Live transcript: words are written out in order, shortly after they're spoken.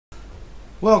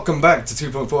Welcome back to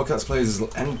 2.4Cats plays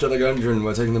Enter the Gungeon.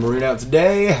 We're taking the Marine out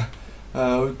today.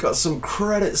 We've got some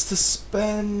credits to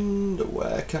spend.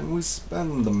 Where can we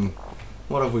spend them?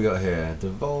 What have we got here?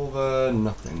 Devolver,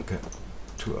 nothing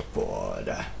to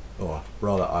afford. Or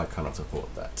rather, I cannot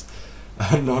afford that.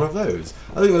 None of those.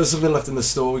 I think there's something left in the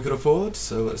store we could afford,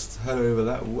 so let's head over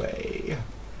that way.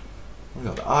 We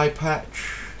got the eye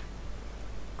patch,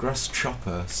 grass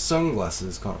chopper,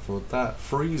 sunglasses, can't afford that,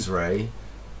 freeze ray,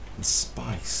 and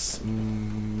spice.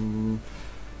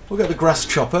 We'll get the grass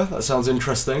chopper, that sounds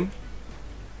interesting.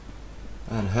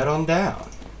 And head on down.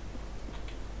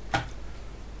 Got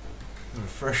a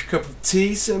fresh cup of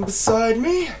tea sitting beside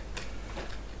me.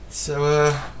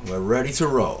 So, we're ready to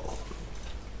roll.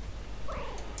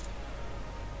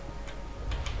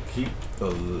 Keep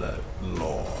the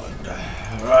Lord.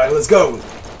 Alright, let's go!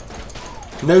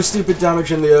 No stupid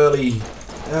damage in the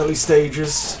early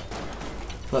stages.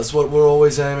 That's what we're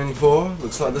always aiming for.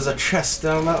 Looks like there's a chest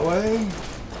down that way.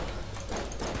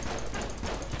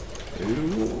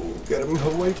 Ooh, get him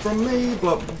away from me.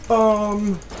 Blow up the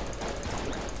bomb.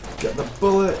 Get the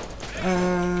bullet.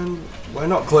 And we're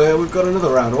not clear. We've got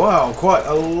another round. Wow, quite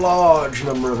a large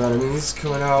number of enemies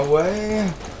coming our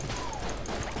way.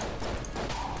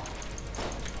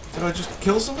 Did I just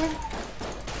kill something?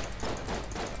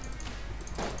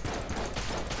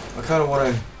 I kind of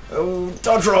want to... Oh,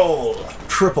 dodge roll!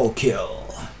 Triple kill.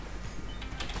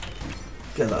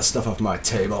 Get that stuff off my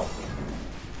table.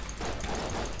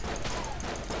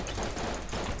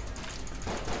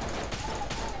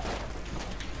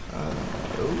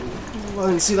 I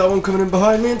didn't see that one coming in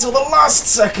behind me until the last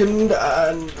second,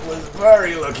 and was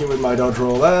very lucky with my dodge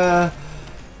roll there.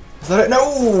 Is that it?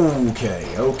 No!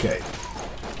 Okay.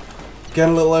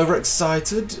 Getting a little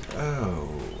overexcited. Oh,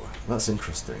 that's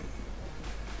interesting.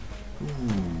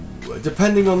 Ooh,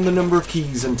 depending on the number of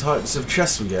keys and types of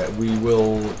chests we get, we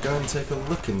will go and take a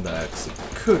look in there, because it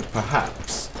could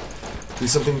perhaps be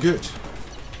something good.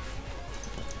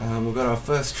 We've got our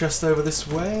first chest over this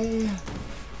way.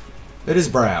 It is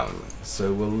brown,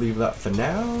 so we'll leave that for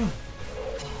now.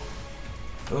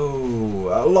 Oh,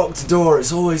 a locked door,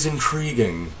 it's always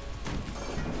intriguing.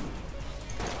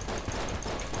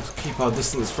 Let's keep our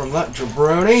distance from that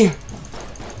jabroni.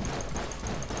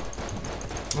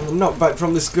 And the knockback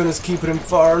from this gun is keeping him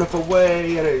far enough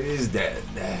away, and it is dead.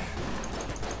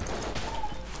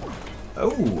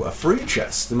 Oh, a free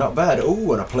chest, not bad.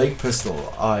 Oh, and a plague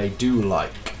pistol, I do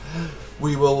like.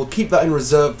 We will keep that in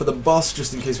reserve for the boss,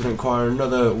 just in case we don't acquire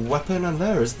another weapon, and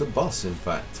there is the boss, in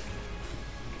fact.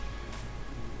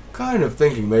 Kind of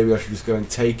thinking maybe I should just go and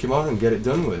take him on and get it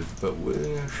done with, but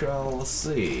we shall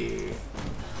see.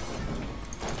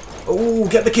 Oh,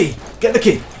 get the key! Get the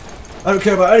key! I don't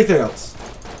care about anything else.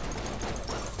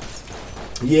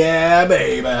 Yeah,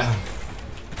 baby!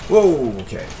 Whoa,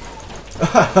 okay.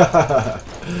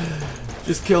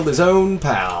 Just killed his own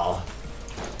pal.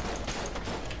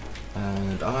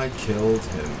 And I killed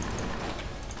him.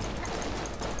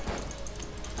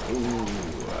 Ooh,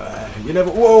 you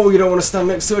never... Whoa, you don't want to stand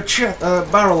next to a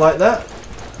barrel like that.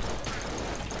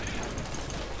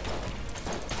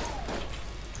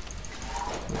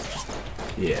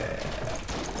 Yeah.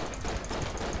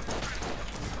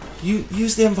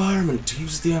 Use the environment.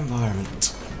 Use the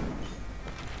environment.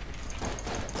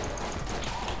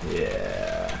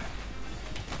 Yeah.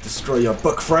 Destroy your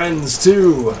buck friends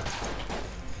too.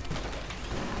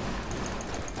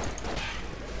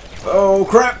 Oh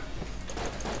crap!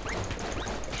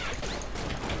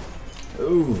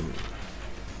 Ooh.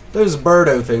 Those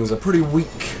birdo things are pretty weak.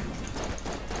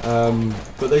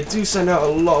 But they do send out a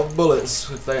lot of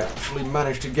bullets if they actually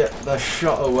manage to get their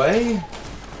shot away.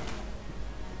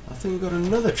 I think we've got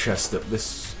another chest up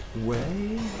this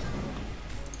way.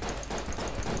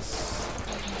 Let's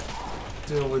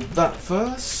deal with that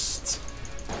first.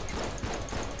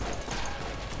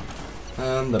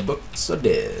 And the books are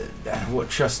dead. What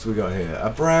chest we got here? A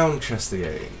brown chest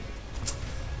again.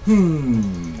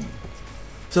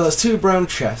 So that's two brown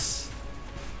chests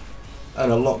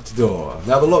and a locked door.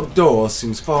 Now the locked door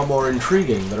seems far more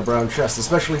intriguing than a brown chest,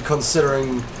 especially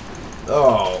considering...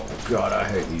 Oh god, I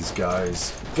hate these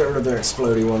guys. Get rid of their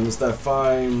exploding ones, they're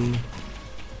fine.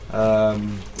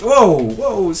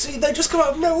 Whoa, see, they just come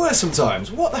out of nowhere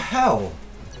sometimes. What the hell?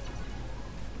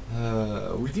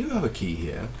 We do have a key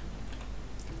here.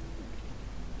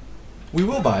 We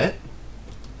will buy it.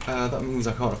 That means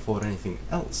I can't afford anything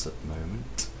else at the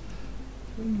moment.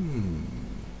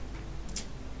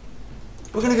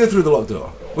 We're going to go through the locked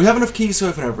door. We have enough keys to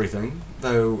open everything,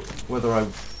 though whether I...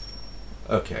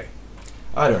 Okay.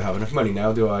 I don't have enough money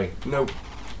now, do I? Nope.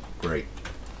 Great.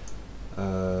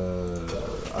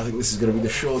 I think this is going to be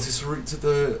the shortest route to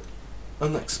the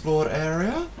unexplored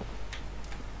area.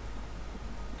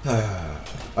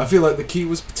 I feel like the key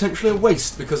was potentially a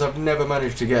waste because I've never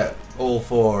managed to get all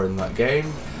 4 in that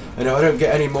game. And if I don't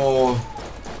get any more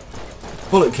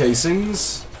bullet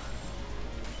casings,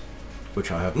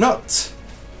 which I have not,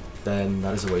 then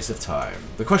that is a waste of time.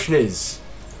 The question is,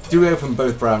 do we open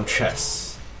both brown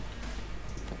chests?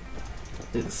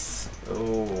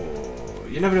 Oh,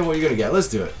 you never know what you're going to get. Let's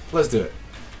do it. Let's do it.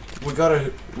 We got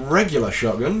a regular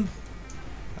shotgun.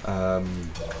 Not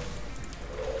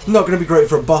going to be great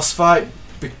for a boss fight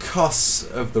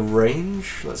because of the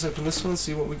range. Let's open this one and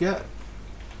see what we get.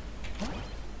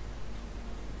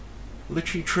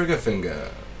 Litchi trigger finger.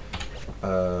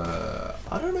 I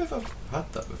don't know if I've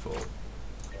had that before.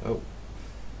 Oh.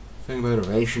 Fingerbone of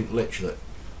ancient lichlet.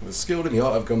 Was skilled in the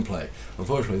art of gunplay.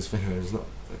 Unfortunately, this fingerbone is not...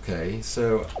 Okay,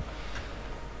 so...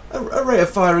 A rate of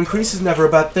fire increase is never a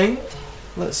bad thing.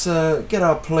 Let's get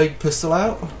our plague pistol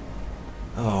out.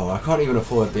 Oh, I can't even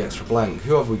afford the extra blank.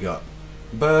 Who have we got?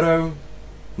 Birdo?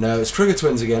 No, it's Trigger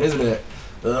Twins again, isn't it?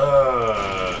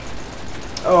 Ugh.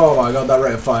 Oh my god, that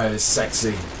rate of fire is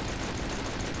sexy.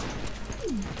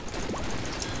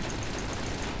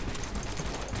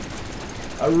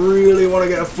 I really want to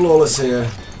get a flawless here.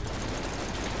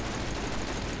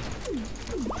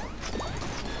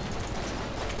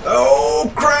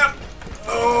 Oh crap!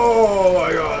 Oh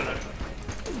my god.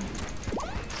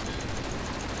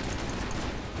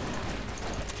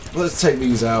 Let's take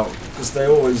these out, because they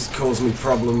always cause me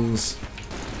problems.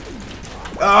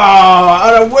 Ah!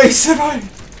 And I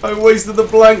wasted the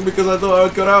blank because I thought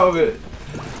I got out of it.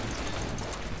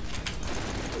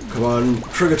 Come on,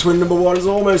 Trigger Twin number 1 is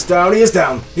almost down. He is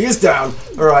down. He is down.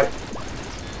 Alright.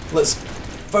 Let's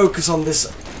focus on this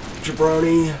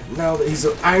jabroni now that he's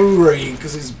angry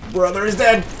because his brother is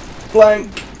dead.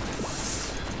 Blank.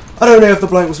 I don't know if the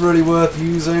blank was really worth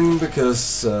using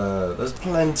because there's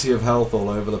plenty of health all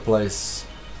over the place.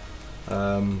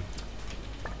 I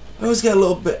always get a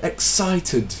little bit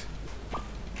excited.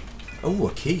 Oh,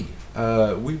 a key.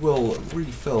 We will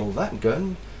refill that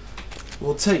gun.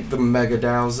 We'll take the Mega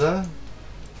Dowser.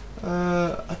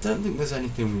 I don't think there's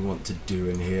anything we want to do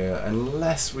in here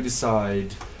unless we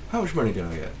decide... How much money did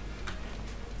I get?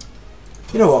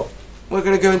 You know what? We're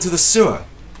going to go into the sewer.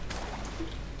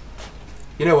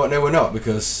 You know what? No, we're not,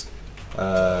 because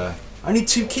I need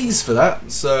 2 keys for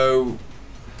that, so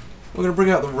we're going to bring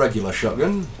out the regular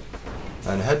shotgun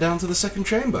and head down to the second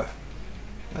chamber.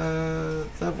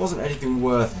 There wasn't anything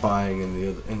worth buying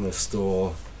in the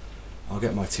store. I'll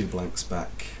get my 2 blanks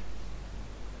back.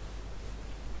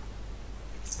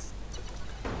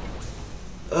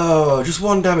 Oh, just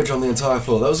 1 damage on the entire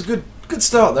floor. That was a good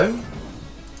start, though.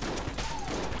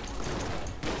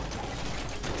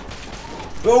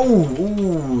 Oh,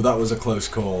 ooh, that was a close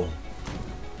call.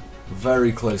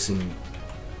 Very close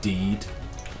indeed.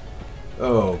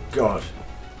 Oh God.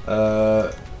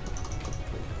 Oh,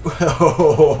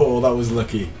 that was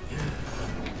lucky.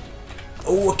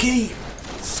 Oh, a key.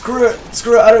 Screw it.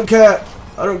 Screw it. I don't care.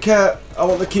 I don't care. I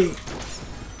want the key.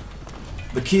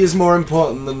 The key is more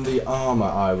important than the armor,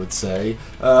 I would say.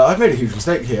 I've made a huge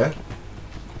mistake here.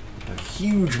 A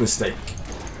huge mistake.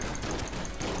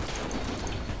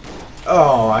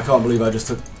 Oh, I can't believe I just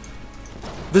took...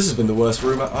 This has been the worst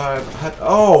room I've had...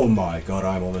 Oh my god,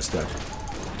 I'm almost dead.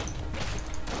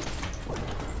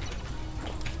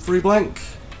 Free blank.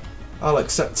 I'll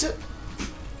accept it.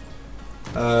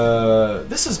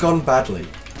 This has gone badly.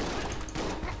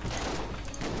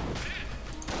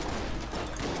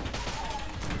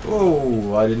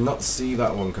 Whoa, I did not see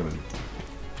that one coming.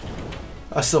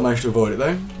 I still managed to avoid it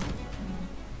though.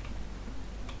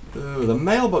 Ooh, the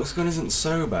mailbox gun isn't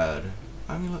so bad.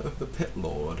 Amulet of the Pit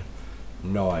Lord.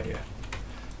 No idea.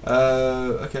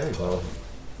 Okay, well,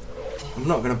 I'm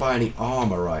not going to buy any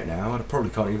armor right now. I probably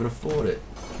can't even afford it.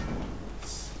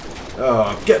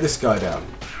 Oh, get this guy down.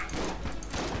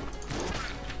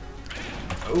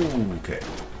 Okay.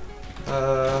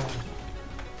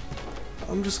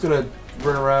 I'm just going to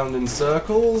run around in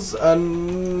circles,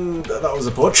 and that was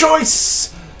a poor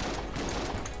choice!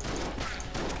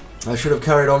 I should have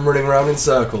carried on running around in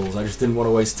circles. I just didn't want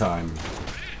to waste time.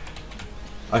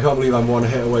 I can't believe I'm 1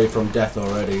 hit away from death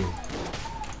already.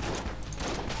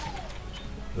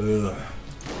 Ugh.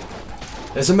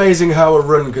 It's amazing how a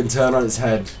run can turn on its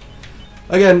head.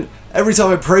 Again, every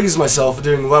time I praise myself for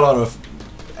doing well on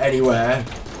anywhere,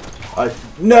 I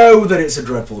know that it's a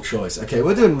dreadful choice. Okay,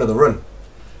 we're doing another run.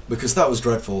 Because that was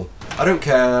dreadful. I don't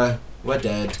care. We're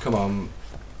dead. Come on.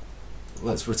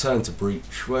 Let's return to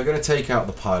Breach. We're going to take out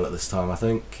the pilot this time, I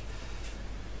think.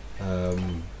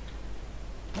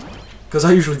 because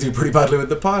I usually do pretty badly with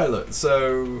the pilot,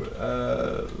 so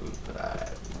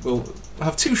we'll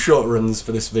have 2 short runs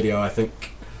for this video, I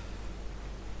think.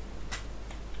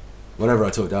 Whenever I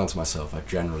talk down to myself, I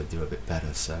generally do a bit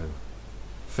better, so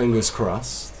fingers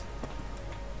crossed.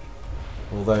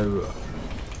 Although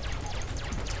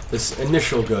this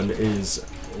initial gun is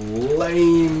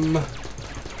lame.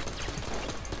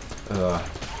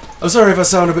 I'm sorry if I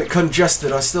sound a bit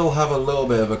congested, I still have a little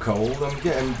bit of a cold. I'm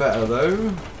getting better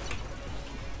though.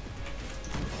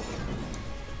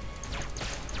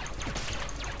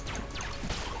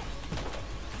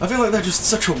 I feel like they're just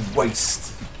such a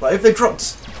waste. Like if they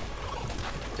dropped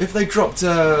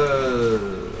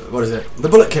what is it? The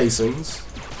bullet casings,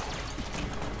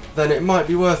 then it might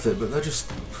be worth it, but they're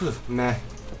just meh.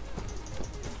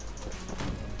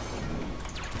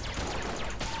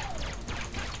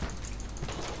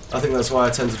 I think that's why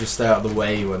I tend to just stay out of the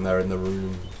way when they're in the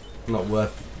room. Not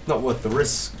worth the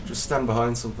risk. Just stand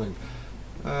behind something.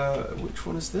 Which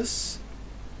one is this?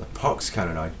 The pox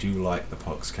cannon. I do like the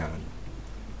pox cannon.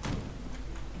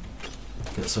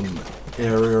 Get some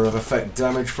area of effect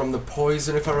damage from the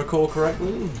poison, if I recall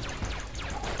correctly.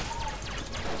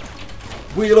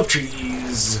 Wheel of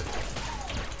cheese.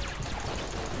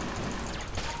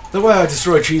 The way I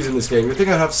destroy cheese in this game, you'd think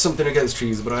I'd have something against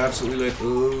cheese, but I absolutely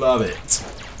love it.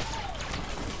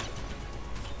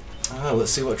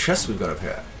 Let's see what chest we've got up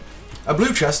here. A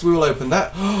blue chest, we will open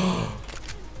that.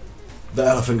 The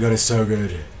elephant gun is so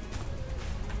good.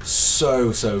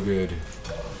 So good.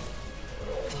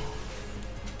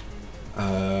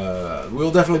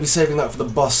 We'll definitely be saving that for the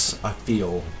boss, I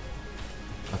feel.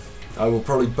 I will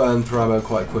probably burn through ammo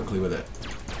quite quickly with it.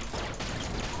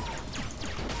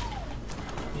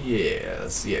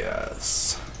 Yes.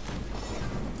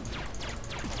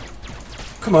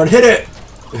 Come on, hit it!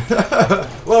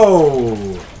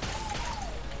 Whoa!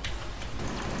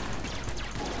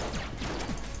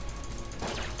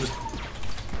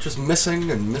 Just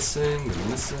missing and missing and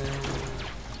missing.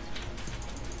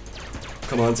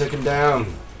 Come on, take him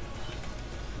down.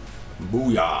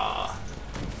 Booyah!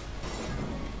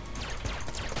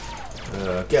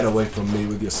 Get away from me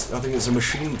with your... I think it's a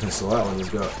machine pistol that one has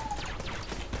got.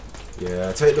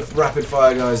 Yeah, take the rapid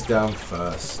fire guys down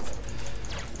first.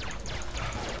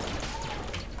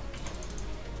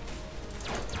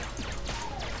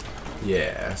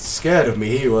 Yeah, scared of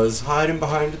me he was, hiding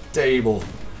behind a table.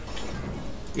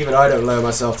 Even I don't lower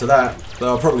myself to that,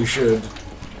 though I probably should.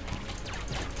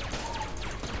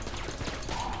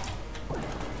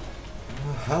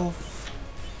 Health.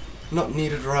 Not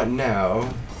needed right now.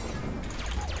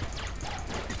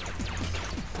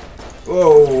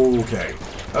 Okay.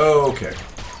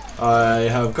 I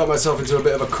have got myself into a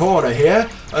bit of a corner here,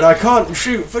 and I can't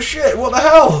shoot for shit. What the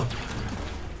hell?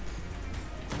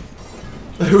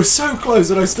 They were so close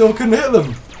and I still couldn't hit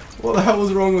them. What the hell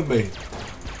was wrong with me?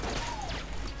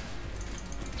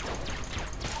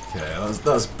 Okay,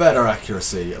 that's better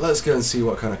accuracy. Let's go and see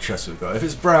what kind of chest we've got. If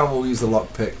it's brown, we'll use the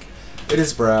lockpick. It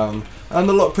is brown, and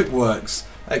the lockpick works.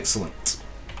 Excellent.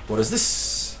 What is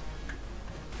this?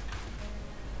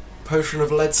 Potion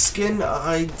of lead skin?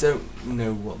 I don't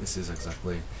know what this is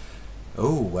exactly.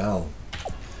 Oh, well.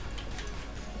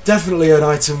 Definitely an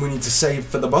item we need to save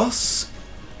for the boss.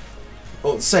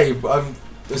 Well, save, I'm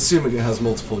assuming it has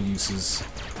multiple uses.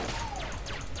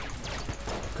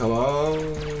 Come on.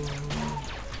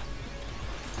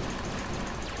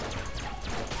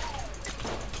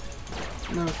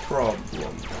 No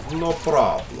problem. No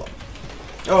problem.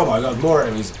 Oh my god, more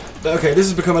enemies. Okay, this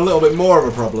has become a little bit more of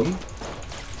a problem.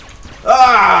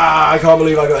 Ah! I can't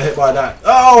believe I got hit by that.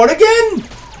 Oh, and again!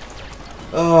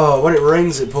 Oh, when it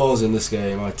rains it pours in this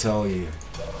game, I tell you.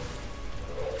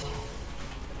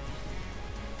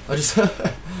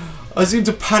 I seem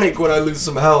to panic when I lose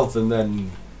some health and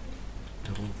then...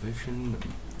 Double vision?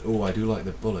 Oh, I do like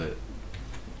the bullet.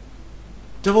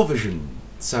 Double vision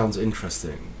sounds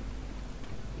interesting.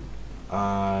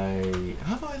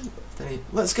 Have I left any...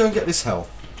 Let's go and get this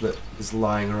health that is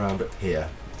lying around up here.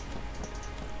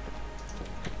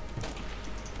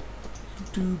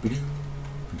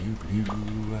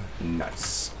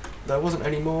 Nice. There wasn't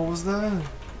any more, was there?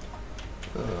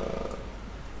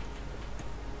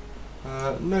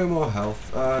 No more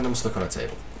health, and I'm stuck on a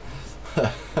table.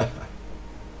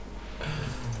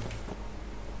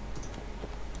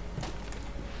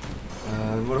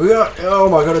 And what do we got? Oh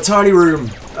my god, a tiny room!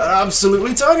 An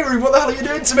absolutely tiny room! What the hell are you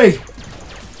doing to me?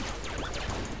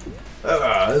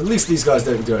 At least these guys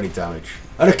don't do any damage.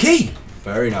 And a key!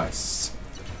 Very nice.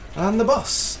 And the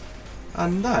boss.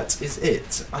 And that is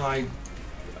it. I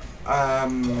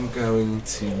am going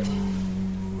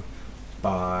to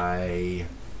buy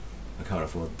I can't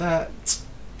afford that.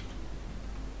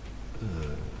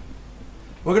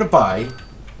 We're going to buy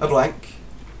a blank.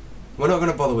 We're not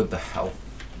going to bother with the health.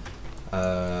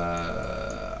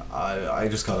 I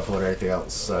just can't afford anything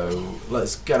else, so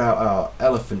let's get out our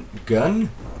elephant gun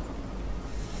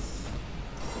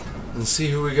and see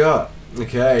who we got.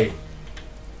 Okay.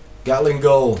 Gatling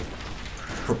goal.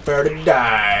 Prepare to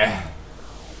die.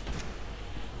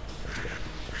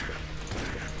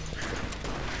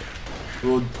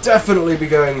 We'll definitely be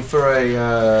going for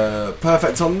a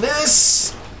perfect on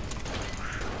this.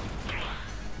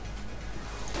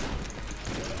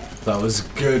 That was a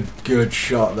good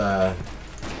shot there.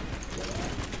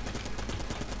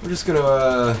 We're just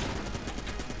gonna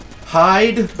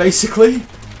hide, basically.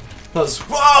 That's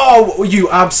whoa! You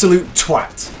absolute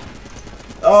twat!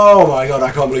 Oh my god!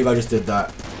 I can't believe I just did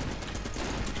that.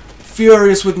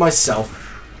 Furious with myself.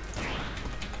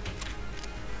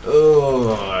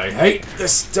 Oh, I hate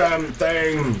this damn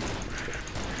thing.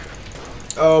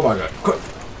 Oh my god! Quick!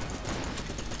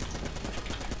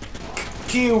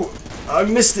 Q! I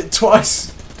missed it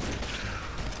twice.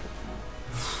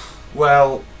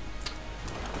 Well.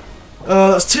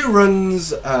 That's 2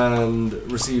 runs and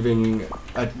receiving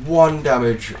at 1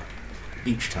 damage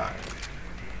each time.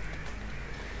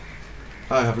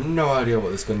 I have no idea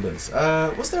what this gun does.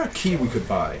 Was there a key we could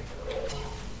buy?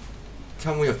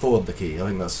 Can we afford the key? I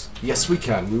think that's... Yes, we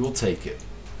can. We will take it.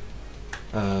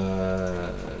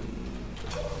 We'll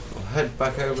head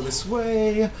back over this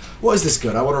way. What is this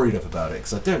gun? I want to read up about it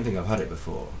because I don't think I've had it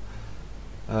before.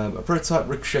 A prototype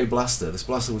ricochet blaster. This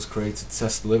blaster was created to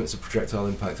test the limits of projectile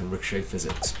impact and ricochet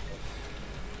physics.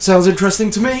 Sounds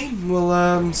interesting to me.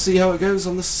 We'll see how it goes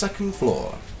on the 2nd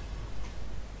floor.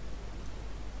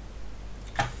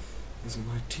 Is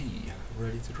my tea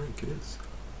ready to drink? It is.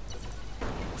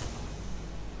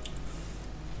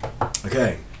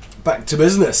 Okay, back to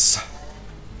business.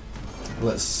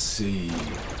 Let's see.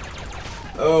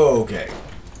 Okay.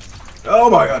 Oh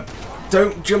my god!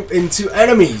 Don't jump into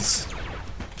enemies!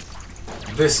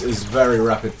 This is very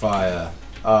rapid fire.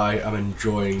 I am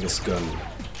enjoying this gun.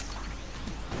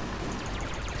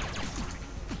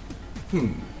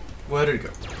 Where did it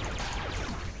go?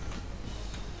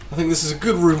 I think this is a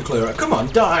good room clearer. Come on,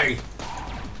 die!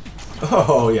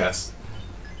 Oh, yes.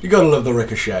 You gotta love the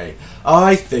ricochet.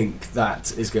 I think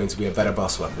that is going to be a better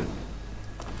boss weapon.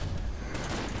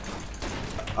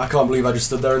 I can't believe I just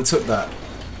stood there and took that.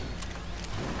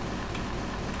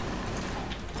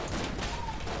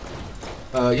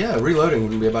 Yeah, reloading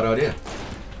wouldn't be a bad idea.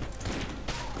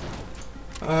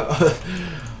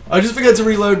 I just forget to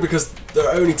reload because there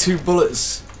are only 2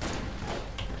 bullets.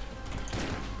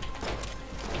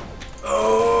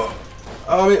 Oh,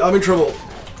 I'm in trouble.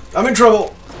 I'm in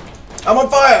trouble. I'm on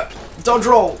fire. Dodge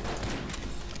roll.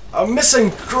 I'm missing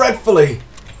dreadfully.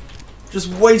 Just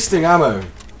wasting ammo.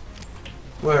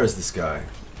 Where is this guy?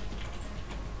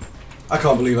 I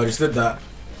can't believe I just did that.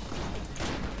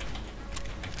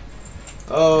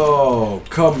 Oh,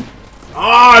 come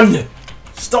on!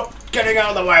 Stop getting out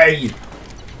of the way!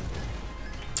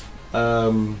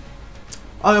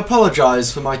 I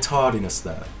apologise for my tardiness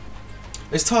there.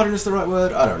 Is tardiness the right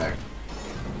word? I don't know.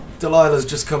 Delilah's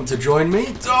just come to join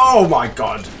me. Oh my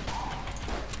god!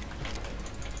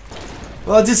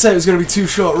 Well, I did say it was going to be 2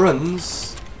 short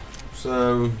runs.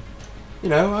 So, you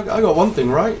know, I got one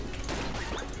thing right.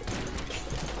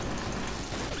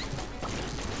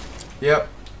 Yep.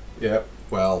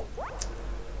 Well,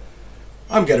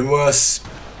 I'm getting worse.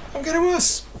 I'm getting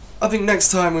worse. I think next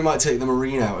time we might take the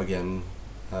Marine out again.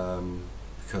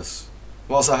 Because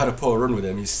whilst I had a poor run with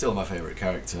him, he's still my favourite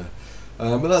character.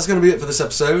 But that's going to be it for this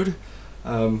episode.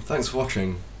 Thanks for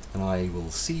watching, and I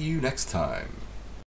will see you next time.